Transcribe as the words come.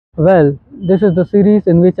Well, this is the series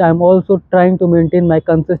in which I am also trying to maintain my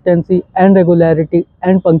consistency and regularity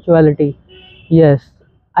and punctuality. Yes,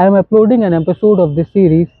 I am uploading an episode of this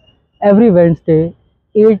series every Wednesday,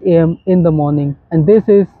 8 a.m. in the morning, and this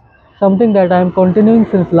is something that I am continuing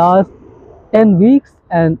since last 10 weeks,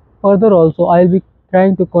 and further also I'll be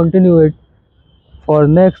trying to continue it for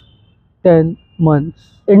next 10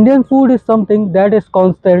 months. Indian food is something that is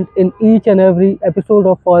constant in each and every episode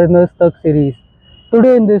of Foreigners Stuck series.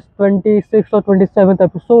 Today in this 26th or 27th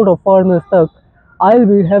episode of Foreigners Stuck, I'll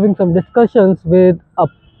be having some discussions with a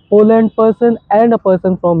Poland person and a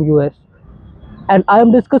person from US. And I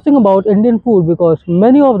am discussing about Indian food because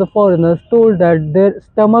many of the foreigners told that their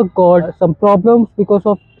stomach got some problems because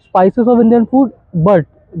of spices of Indian food, but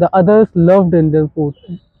the others loved Indian food.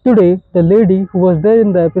 Today, the lady who was there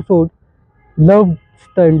in the episode loved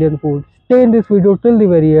the Indian food. Stay in this video till the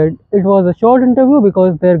very end. It was a short interview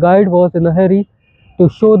because their guide was in a hurry to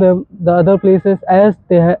show them the other places as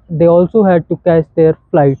they also had to catch their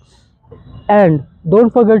flights. And don't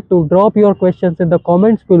forget to drop your questions in the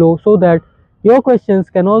comments below so that your questions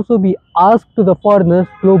can also be asked to the foreigners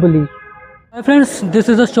globally. My friends, this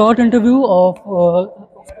is a short interview of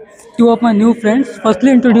two of my new friends.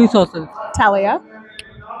 Firstly, introduce yourself. Talia.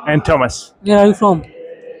 And Thomas. Where are you from?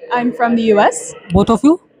 I'm from the US. Both of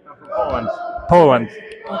you? Poland. Poland.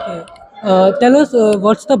 Okay. Tell us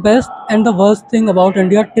what's the best and the worst thing about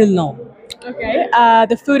India till now? Okay.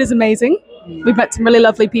 The food is amazing. We've met some really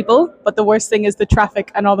lovely people, but the worst thing is the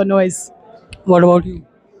traffic and all the noise. What about you?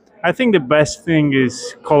 I think the best thing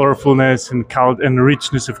is colorfulness and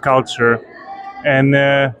richness of culture, and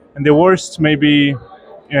the worst maybe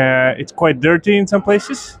it's quite dirty in some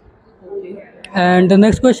places. And the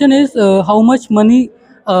next question is how much money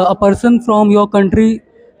a person from your country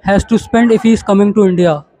has to spend if he is coming to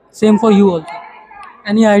India? Same for you also.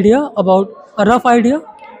 Any idea about a rough idea?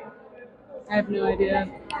 I have no idea.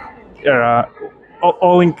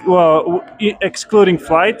 Excluding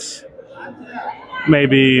flights,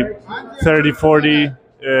 maybe 30-40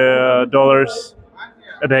 dollars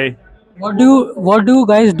a day. What do you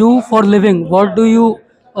guys do for living?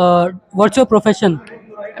 What's your profession?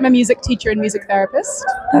 I'm a music teacher and music therapist.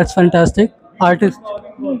 That's fantastic. Artist.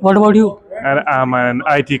 What about you? And I'm an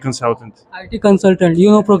IT consultant. IT consultant. You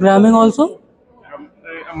know programming also?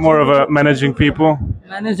 I'm more of a managing people.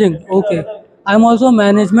 Managing. Okay. I'm also a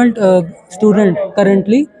management student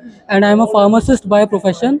currently, and I'm a pharmacist by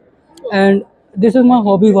profession. And this is my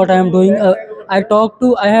hobby. What I am doing. I have talked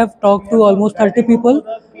to almost 30 people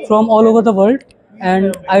from all over the world,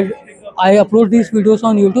 and I upload these videos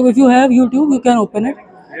on YouTube. If you have YouTube, you can open it.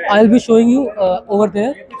 I'll be showing you over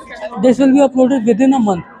there. This will be uploaded within a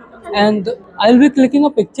month, and I'll be clicking a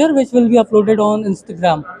picture which will be uploaded on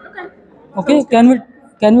Instagram. Okay, can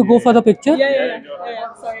we go for the picture? Yeah.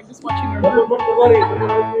 Sorry, I'm just watching your.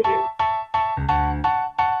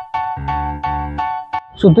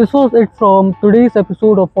 So this was it from today's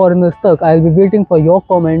episode of Foreigner Stuck. I'll be waiting for your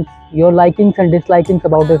comments, your likings and dislikings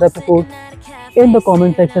about this episode in the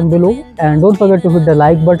comment section below. And don't forget to hit the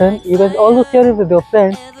like button. You can also share it with your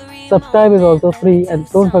friends. Subscribe is also free, and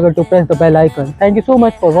don't forget to press the bell icon. Thank you so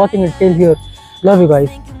much for watching it till here. Love you guys.